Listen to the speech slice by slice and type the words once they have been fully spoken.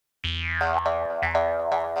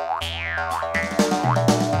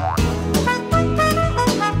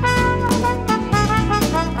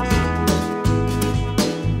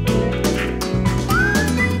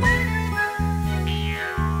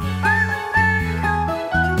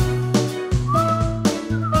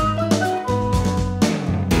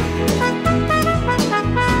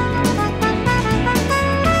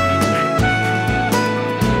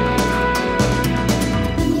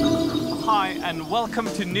Welcome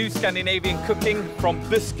to New Scandinavian Cooking from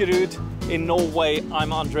Buskerud in Norway.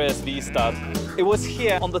 I'm Andreas. It was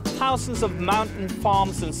here on the thousands of mountain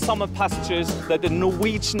farms and summer pastures that the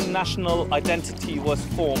Norwegian national identity was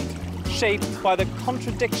formed, shaped by the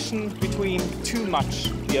contradiction between too much,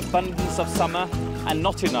 the abundance of summer, and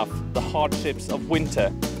not enough, the hardships of winter.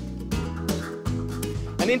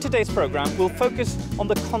 And in today's program, we'll focus on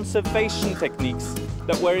the conservation techniques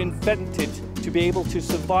that were invented to be able to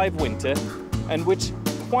survive winter, and which,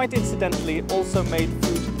 quite incidentally, also made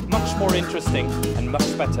food much more interesting and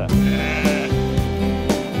much better.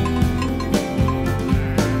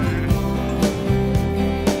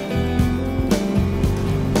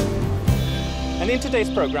 And in today's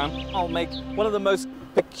program, I'll make one of the most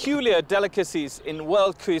peculiar delicacies in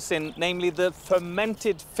world cuisine, namely the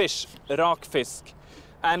fermented fish, rakfisk.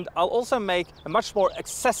 And I'll also make a much more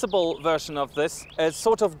accessible version of this, a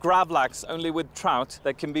sort of gravlax, only with trout,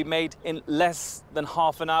 that can be made in less than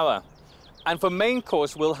half an hour. And for main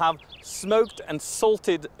course, we'll have smoked and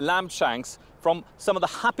salted lamb shanks from some of the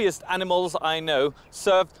happiest animals I know,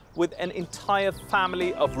 served with an entire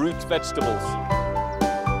family of root vegetables.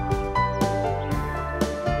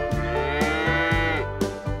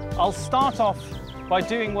 I'll start off by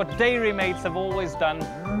doing what dairy maids have always done,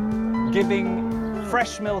 giving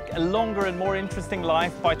fresh milk a longer and more interesting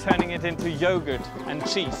life by turning it into yogurt and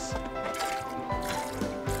cheese.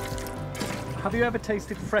 Have you ever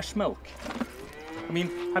tasted fresh milk? I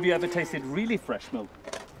mean, have you ever tasted really fresh milk?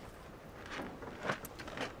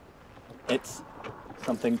 It's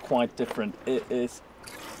something quite different. It is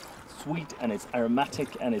sweet and it's aromatic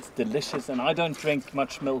and it's delicious, and I don't drink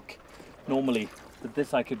much milk normally, but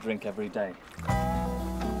this I could drink every day.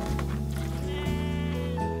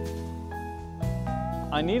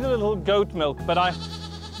 I need a little goat milk, but I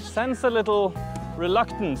sense a little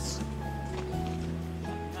reluctance.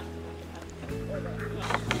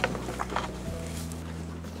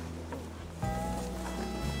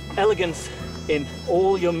 Elegance in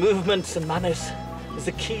all your movements and manners is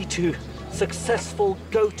the key to successful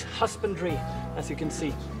goat husbandry. As you can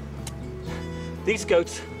see, these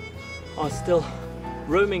goats are still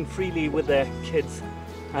roaming freely with their kids,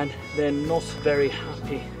 and they're not very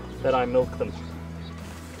happy that I milk them.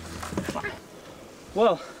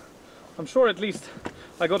 Well, I'm sure at least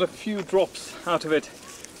I got a few drops out of it.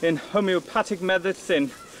 In homeopathic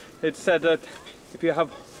medicine, it's said that if you have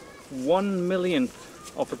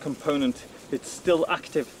 1/1,000,000th of a component, it's still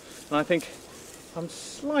active. And I think I'm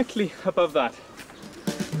slightly above that.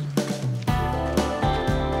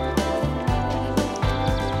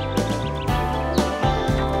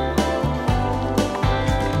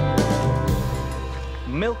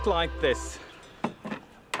 Milk like this,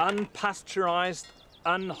 unpasteurized,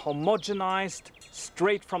 unhomogenized,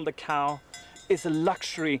 straight from the cow, is a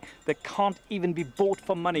luxury that can't even be bought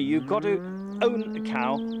for money. You've got to own a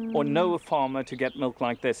cow or know a farmer to get milk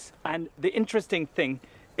like this. And the interesting thing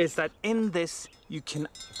is that in this you can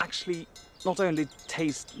actually not only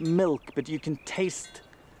taste milk, but you can taste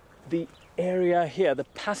the area here, the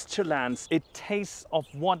pasture lands. It tastes of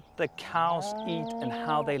what the cows eat and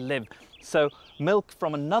how they live. So milk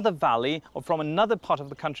from another valley or from another part of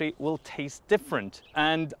the country will taste different.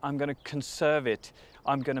 And I'm going to conserve it.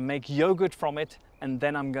 I'm going to make yogurt from it, and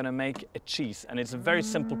then I'm going to make a cheese. And it's a very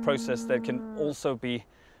simple process that can also be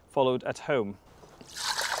followed at home.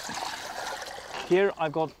 Here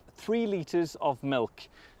I've got 3 liters of milk.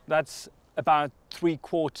 That's about 3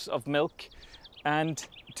 quarts of milk. And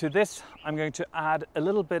to this, I'm going to add a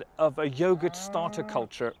little bit of a yogurt starter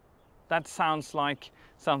culture. That sounds like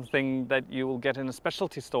something that you will get in a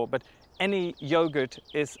specialty store, but any yogurt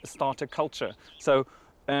is a starter culture. So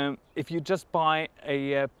if you just buy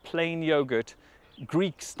a plain yogurt,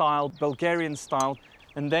 Greek style, Bulgarian style,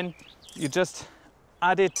 and then you just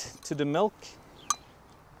add it to the milk.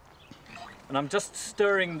 And I'm just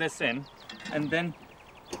stirring this in and then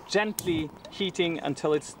gently heating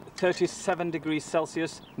until it's 37 degrees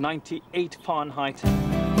Celsius, 98 Fahrenheit.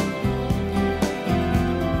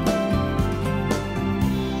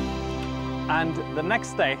 And the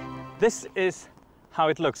next day, this is how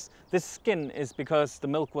it looks. This skin is because the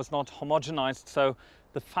milk was not homogenized, so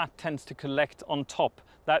the fat tends to collect on top.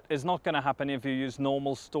 That is not going to happen if you use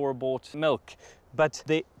normal store-bought milk. But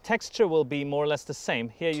the texture will be more or less the same.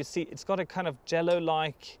 Here you see it's got a kind of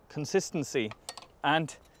jello-like consistency,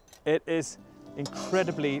 and it is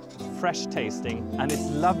incredibly fresh tasting, and it's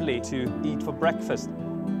lovely to eat for breakfast.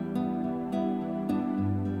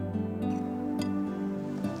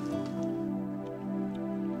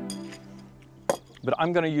 But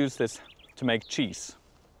I'm going to use this to make cheese.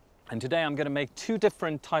 And today I'm going to make two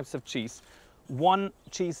different types of cheese. One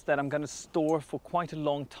cheese that I'm going to store for quite a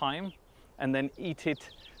long time and then eat it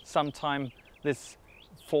sometime this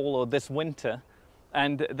fall or this winter.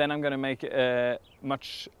 And then I'm going to make a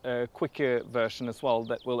much quicker version as well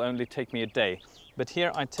that will only take me a day. But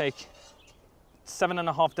here I take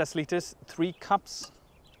 7.5 deciliters, 3 cups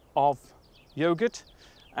of yogurt.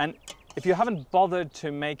 And if you haven't bothered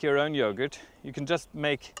to make your own yogurt, you can just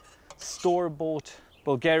make store-bought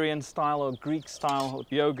Bulgarian style or Greek style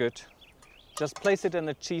yogurt. Just place it in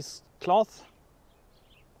a cheesecloth,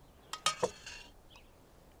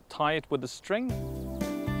 tie it with a string,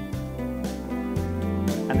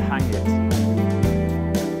 and hang it.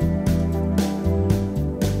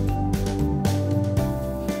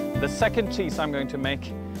 The second cheese I'm going to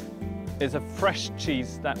make is a fresh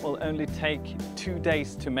cheese that will only take 2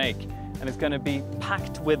 days to make, and it's going to be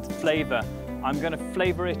packed with flavor. I'm going to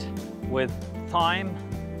flavor it with thyme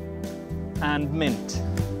and mint.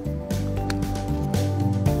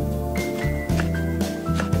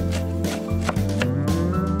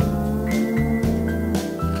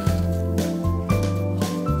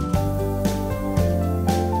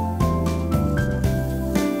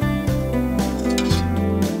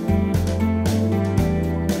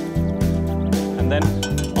 And then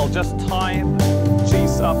I'll just tie the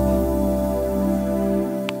cheese up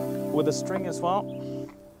with a string as well.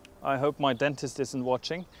 I hope my dentist isn't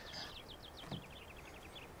watching.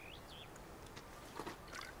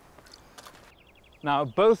 Now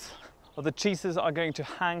both of the cheeses are going to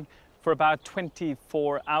hang for about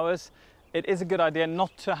 24 hours. It is a good idea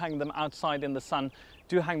not to hang them outside in the sun.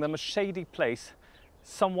 Do hang them a shady place,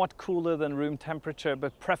 somewhat cooler than room temperature,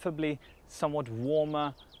 but preferably somewhat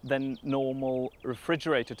warmer than normal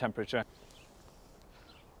refrigerator temperature.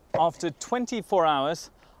 After 24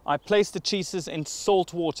 hours, I place the cheeses in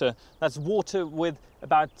salt water. That's water with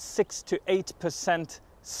about 6 to 8%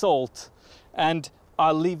 salt. And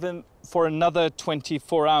I'll leave them for another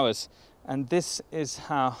 24 hours. And this is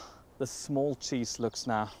how the small cheese looks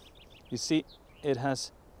now. You see, it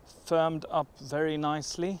has firmed up very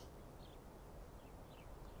nicely.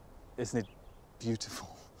 Isn't it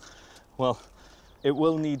beautiful? Well, it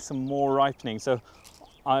will need some more ripening. So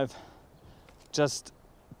I've just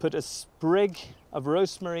put a sprig of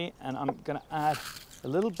rosemary, and I'm going to add a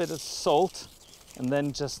little bit of salt and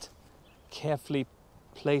then just carefully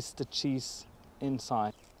place the cheese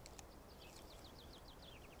inside.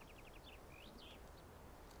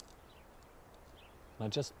 Now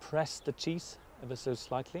just press the cheese ever so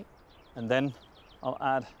slightly, and then I'll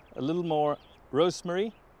add a little more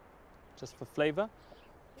rosemary just for flavor,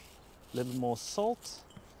 a little more salt,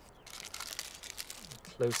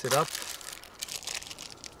 close it up.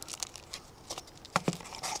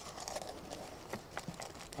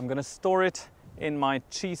 I'm going to store it in my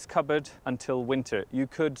cheese cupboard until winter. You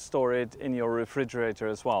could store it in your refrigerator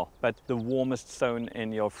as well, but the warmest zone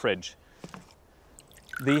in your fridge.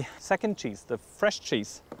 The second cheese, the fresh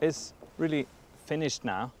cheese, is really finished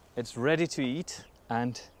now. It's ready to eat,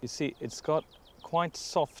 and you see it's got quite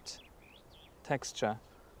soft texture,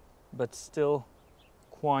 but still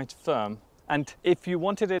quite firm. And if you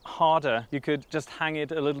wanted it harder, you could just hang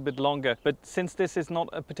it a little bit longer. But since this is not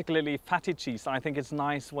a particularly fatty cheese, I think it's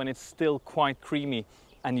nice when it's still quite creamy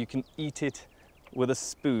and you can eat it with a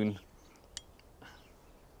spoon.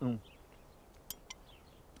 And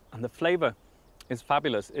the flavor is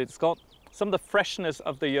fabulous. It's got some of the freshness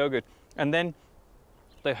of the yogurt and then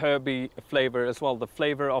the herby flavor as well, the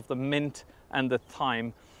flavor of the mint and the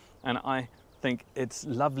thyme. And I think it's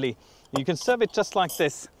lovely. You can serve it just like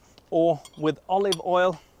this, or with olive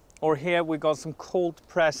oil, or here we got some cold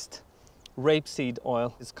pressed rapeseed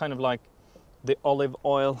oil. It's kind of like the olive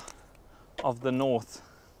oil of the north.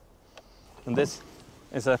 And this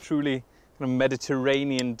is a truly kind of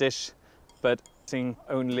Mediterranean dish, but using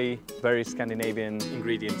only very Scandinavian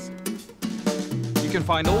ingredients. You can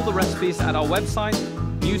find all the recipes at our website,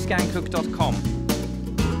 newscancook.com.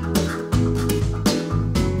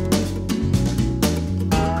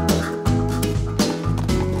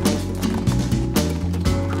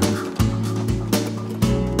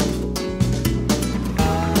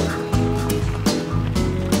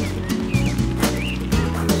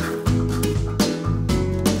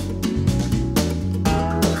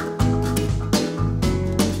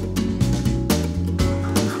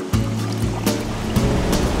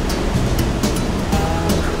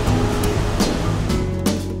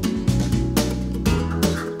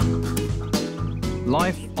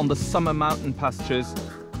 the summer mountain pastures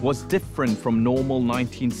was different from normal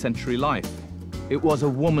 19th century life. It was a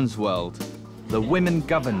woman's world. The women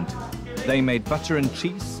governed. They made butter and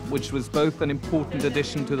cheese, which was both an important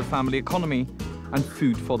addition to the family economy and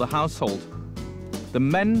food for the household. The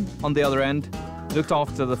men, on the other end, looked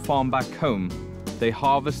after the farm back home. They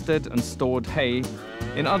harvested and stored hay.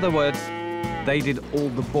 In other words, they did all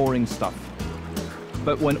the boring stuff.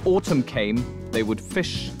 But when autumn came, they would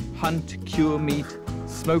fish, hunt, cure meat,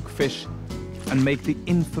 smoke fish, and make the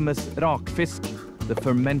infamous rakfisk, the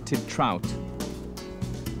fermented trout.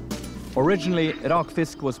 Originally,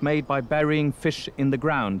 rakfisk was made by burying fish in the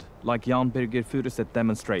ground, like Jan Birger Furuset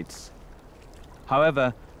demonstrates.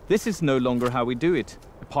 However, this is no longer how we do it,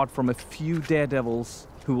 apart from a few daredevils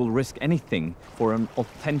who will risk anything for an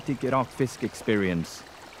authentic rakfisk experience.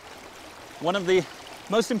 One of the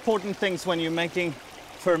most important things when you're making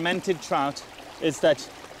fermented trout is that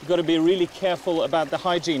you've got to be really careful about the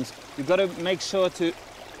hygiene. You've got to make sure to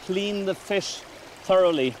clean the fish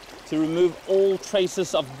thoroughly to remove all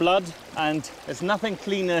traces of blood, and there's nothing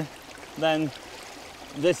cleaner than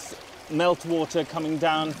this meltwater coming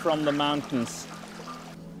down from the mountains.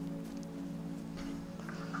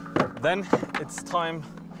 Then it's time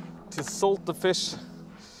to salt the fish,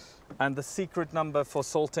 and the secret number for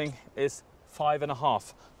salting is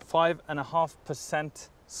 5.5. 5.5%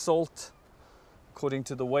 salt according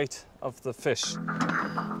to the weight of the fish.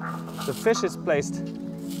 The fish is placed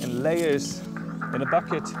in layers in a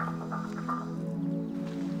bucket.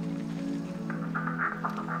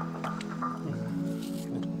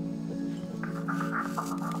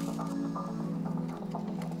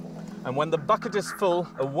 And when the bucket is full,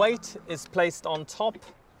 a weight is placed on top,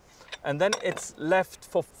 and then it's left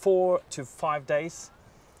for 4 to 5 days.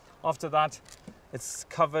 After that, it's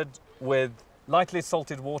covered with lightly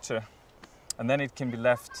salted water, and then it can be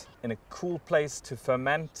left in a cool place to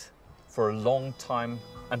ferment for a long time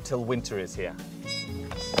until winter is here.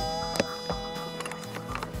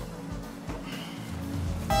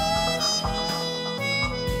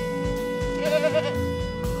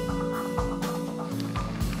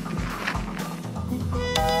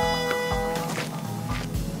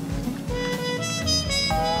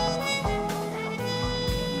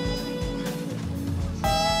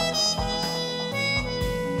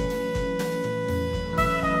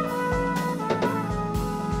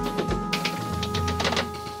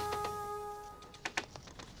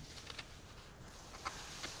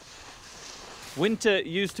 Winter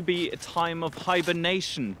used to be a time of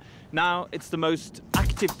hibernation. Now it's the most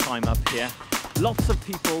active time up here. Lots of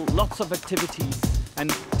people, lots of activities, and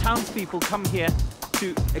townspeople come here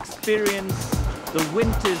to experience the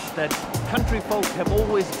winters that country folk have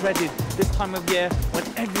always dreaded this time of year, when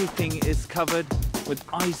everything is covered with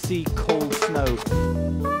icy cold snow.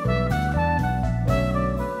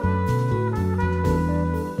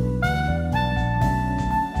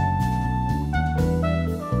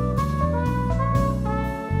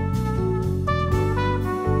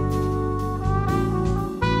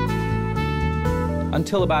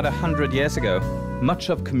 Until about 100 years ago, much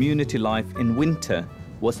of community life in winter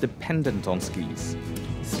was dependent on skis.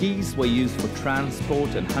 Skis were used for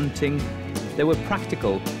transport and hunting. They were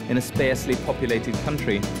practical in a sparsely populated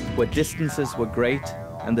country where distances were great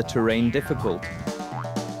and the terrain difficult.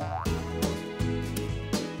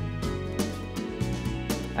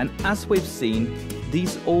 And as we've seen,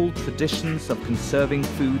 these old traditions of conserving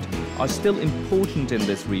food are still important in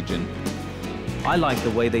this region. I like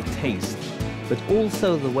the way they taste, but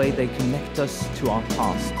also the way they connect us to our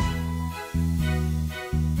past.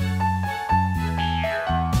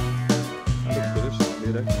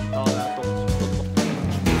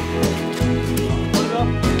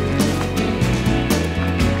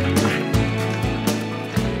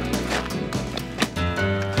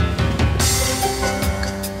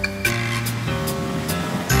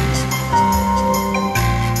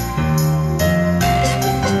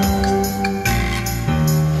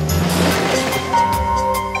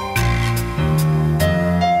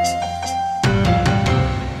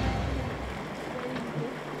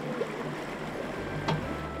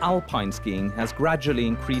 Alpine skiing has gradually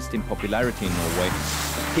increased in popularity in Norway.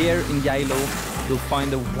 Here in Geilo, you'll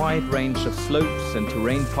find a wide range of slopes and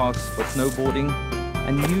terrain parks for snowboarding,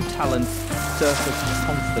 and new talents surface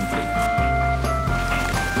constantly.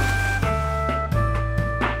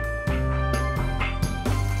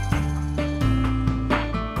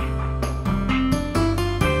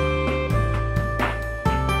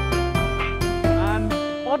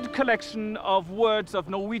 Collection of words of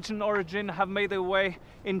Norwegian origin have made their way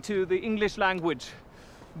into the English language.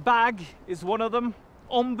 Bag is one of them,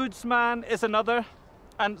 ombudsman is another,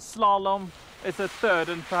 and slalom is a third,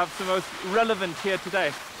 and perhaps the most relevant here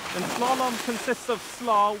today. And slalom consists of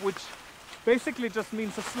sla, which basically just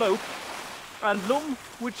means a slope, and lom,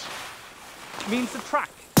 which means a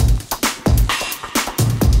track.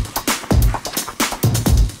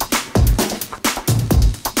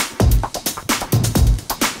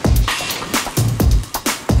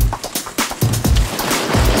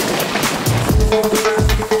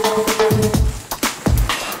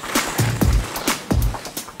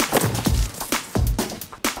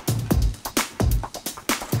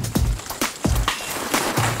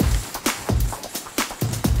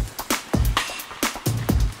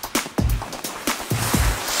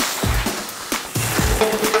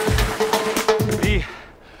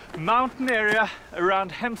 Mountain area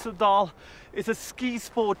around Hallingdal is a ski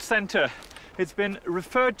sport center. It's been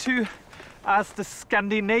referred to as the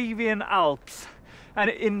Scandinavian Alps, and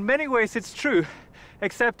in many ways it's true,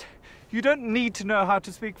 except you don't need to know how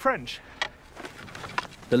to speak French.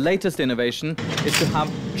 The latest innovation is to have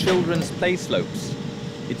children's play slopes.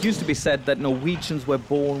 It used to be said that Norwegians were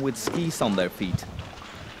born with skis on their feet.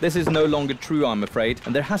 This is no longer true, I'm afraid,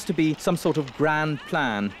 and there has to be some sort of grand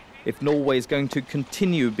plan if Norway is going to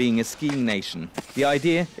continue being a skiing nation. The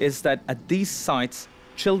idea is that at these sites,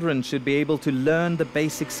 children should be able to learn the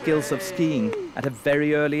basic skills of skiing at a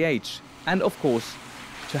very early age, and of course,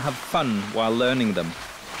 to have fun while learning them.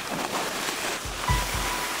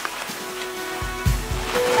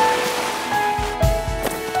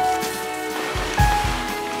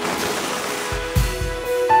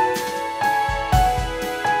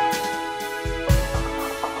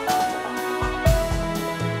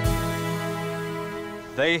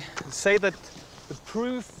 They say that the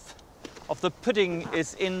proof of the pudding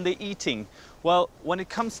is in the eating. Well, when it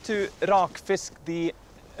comes to rakfisk, the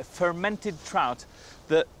fermented trout,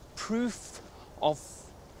 the proof of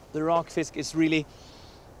the rakfisk is really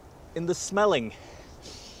in the smelling.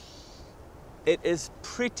 It is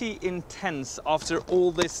pretty intense after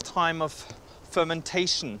all this time of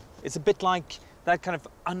fermentation. It's a bit like that kind of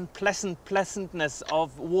unpleasant pleasantness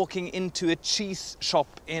of walking into a cheese shop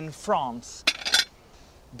in France.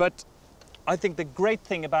 But I think the great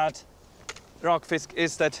thing about rakfisk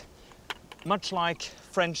is that, much like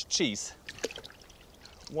French cheese,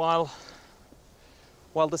 while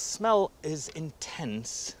the smell is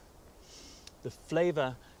intense, the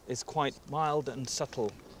flavor is quite mild and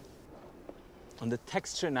subtle. And the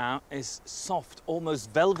texture now is soft,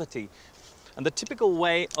 almost velvety. And the typical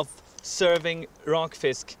way of serving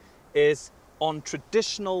rakfisk is on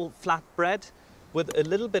traditional flatbread with a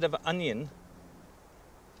little bit of onion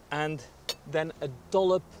and then a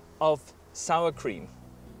dollop of sour cream.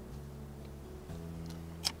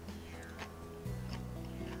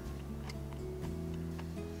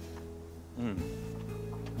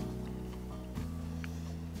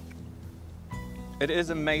 It is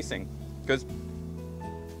amazing because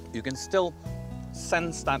you can still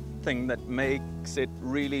sense that thing that makes it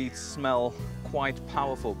really smell quite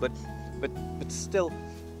powerful, but still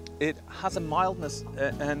it has a mildness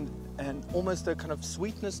and almost a kind of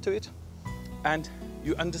sweetness to it, and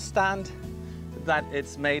you understand that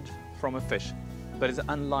it's made from a fish, but it's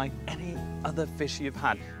unlike any other fish you've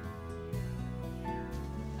had.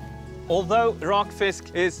 Although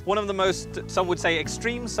rakfisk is one of the most, some would say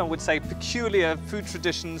extreme, some would say peculiar food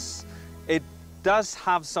traditions, it does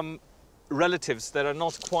have some relatives that are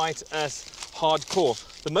not quite as hardcore.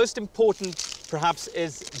 The most important perhaps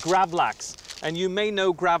is gravlax. And you may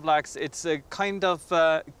know gravlax. It's a kind of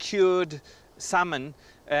cured salmon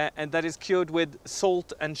and that is cured with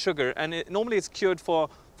salt and sugar. And normally it's cured for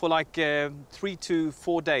like 3 to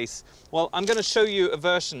 4 days. Well, I'm going to show you a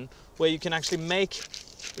version where you can actually make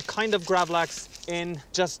a kind of gravlax in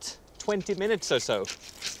just 20 minutes or so.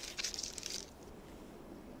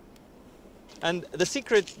 And the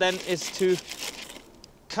secret then is to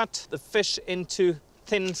cut the fish into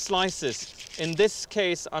thin slices. In this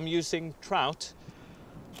case, I'm using trout.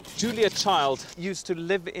 Julia Child used to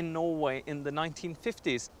live in Norway in the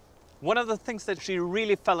 1950s. One of the things that she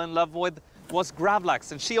really fell in love with was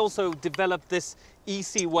gravlax, and she also developed this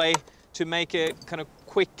easy way to make a kind of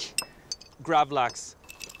quick gravlax.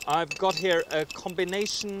 I've got here a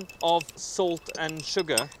combination of salt and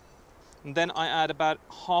sugar, and then I add about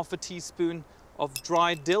half a teaspoon of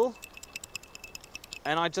dried dill,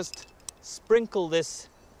 and I just sprinkle this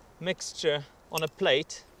mixture on a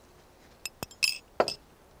plate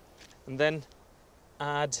and then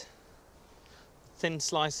add thin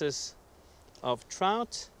slices of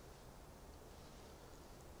trout,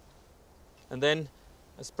 and then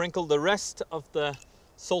I sprinkle the rest of the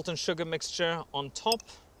salt and sugar mixture on top,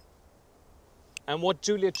 And what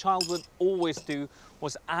Julia Child would always do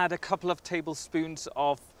was add a couple of tablespoons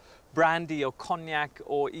of brandy or cognac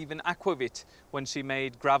or even aquavit when she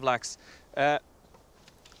made gravlax.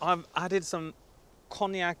 I've added some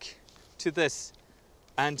cognac to this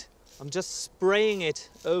and I'm just spraying it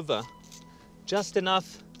over just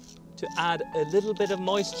enough to add a little bit of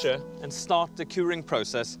moisture and start the curing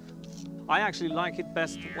process. I actually like it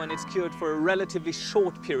best when it's cured for a relatively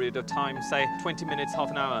short period of time, say 20 minutes,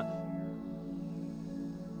 half an hour.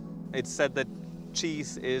 It's said that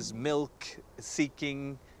cheese is milk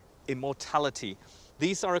seeking immortality.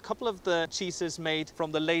 These are a couple of the cheeses made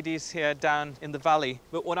from the ladies here down in the valley.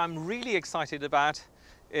 But what I'm really excited about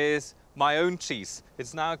is my own cheese.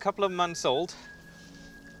 It's now a couple of months old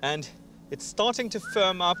and it's starting to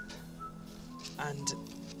firm up and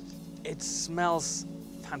it smells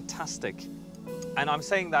fantastic. And I'm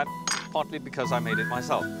saying that partly because I made it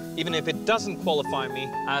myself, even if it doesn't qualify me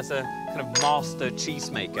as a kind of master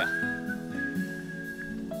cheesemaker.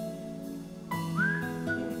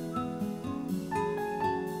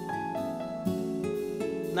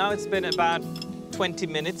 Now it's been about 20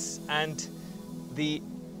 minutes and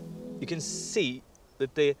you can see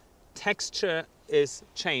that the texture is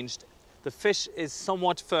changed. The fish is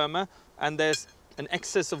somewhat firmer and there's an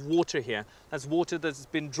excess of water here. That's water that's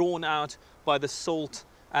been drawn out by the salt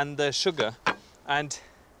and the sugar. And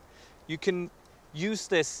you can use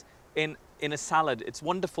this in a salad. It's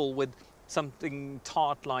wonderful with something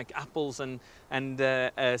tart like apples and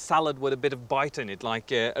a salad with a bit of bite in it, like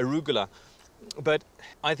arugula. But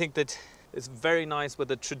I think that it's very nice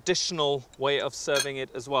with a traditional way of serving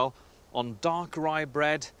it as well, on dark rye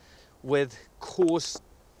bread with coarse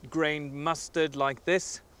grained mustard like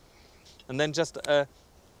this, and then just a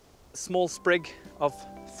small sprig of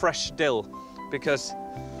fresh dill, because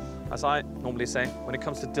as I normally say, when it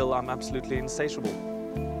comes to dill, I'm absolutely insatiable.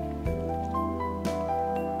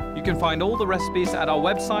 You can find all the recipes at our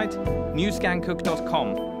website,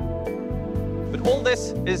 newscancook.com. But all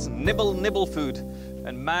this is nibble food,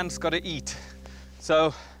 and man's got to eat.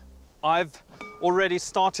 So I've already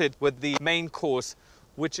started with the main course,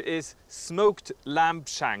 which is smoked lamb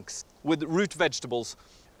shanks with root vegetables.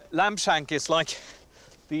 Lamb shank is like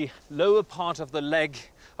the lower part of the leg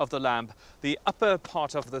of the lamb. The upper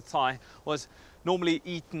part of the thigh was normally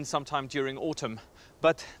eaten sometime during autumn,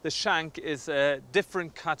 but the shank is a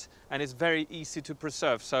different cut and is very easy to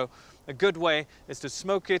preserve. So a good way is to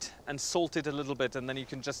smoke it and salt it a little bit, and then you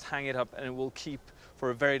can just hang it up and it will keep for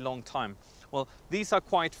a very long time. Well, these are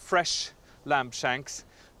quite fresh lamb shanks,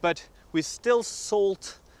 but we still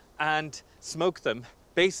salt and smoke them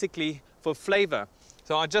basically for flavor.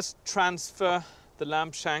 So I just transfer the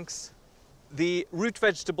lamb shanks. The root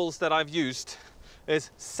vegetables that I've used is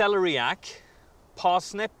celeriac,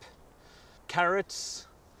 parsnip, carrots,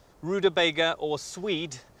 rutabaga or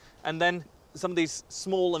swede, and then some of these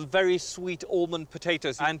small and very sweet almond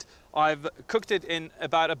potatoes. And I've cooked it in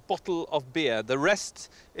about a bottle of beer. The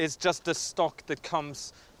rest is just the stock that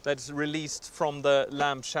comes, that's released from the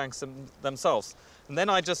lamb shanks themselves. And then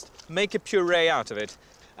I just make a puree out of it.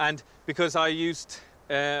 And because I used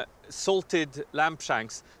salted lamb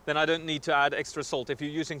shanks, then I don't need to add extra salt. If you're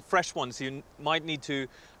using fresh ones, you might need to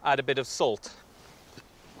add a bit of salt.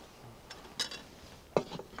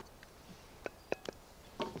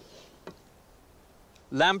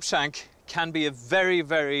 Lamb shank can be a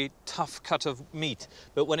very tough cut of meat,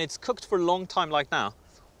 but when it's cooked for a long time like now,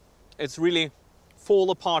 it's really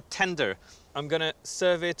fall apart tender. I'm gonna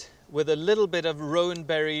serve it with a little bit of rowan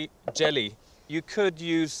berry jelly. You could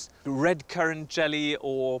use red currant jelly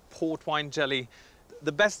or port wine jelly.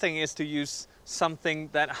 The best thing is to use something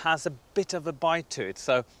that has a bit of a bite to it.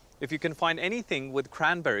 So if you can find anything with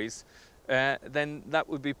cranberries, then that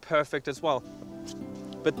would be perfect as well.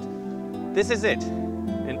 But this is it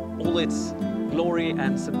in all its glory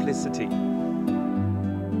and simplicity.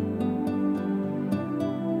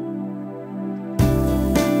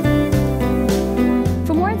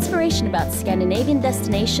 For more inspiration about Scandinavian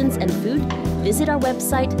destinations and food, visit our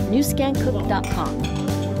website newscancook.com.